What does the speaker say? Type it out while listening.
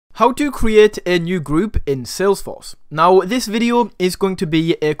How to create a new group in Salesforce. Now this video is going to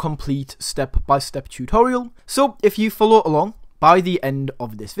be a complete step-by-step tutorial, so if you follow along, by the end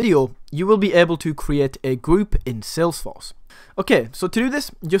of this video, you will be able to create a group in Salesforce. Okay, so to do this,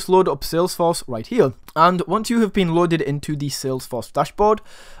 just load up Salesforce right here, and once you have been loaded into the Salesforce dashboard,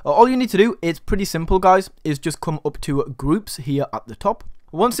 all you need to do, it's pretty simple guys, is just come up to groups here at the top.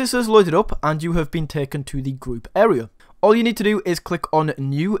 Once this is loaded up and you have been taken to the group area, all you need to do is click on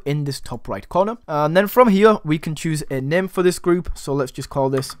new in this top right corner, and then from here we can choose a name for this group. So let's just call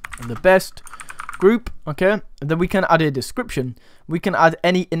this the best group. Okay, and then we can add a description. We can add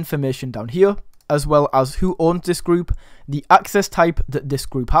any information down here, as well as who owns this group, the access type that this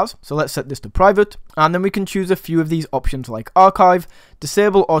group has. So let's set this to private, and then we can choose a few of these options like archive,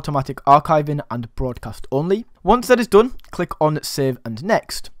 disable automatic archiving, and broadcast only. Once that is done, click on save and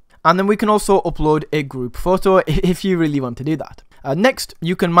next. And then we can also upload a group photo if you really want to do that. Next,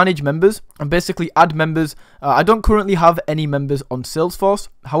 you can manage members and basically add members. I don't currently have any members on Salesforce.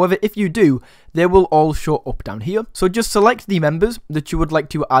 However, if you do, they will all show up down here. So just select the members that you would like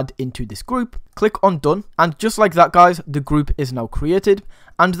to add into this group. Click on done. And just like that, guys, the group is now created.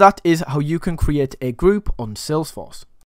 And that is how you can create a group on Salesforce.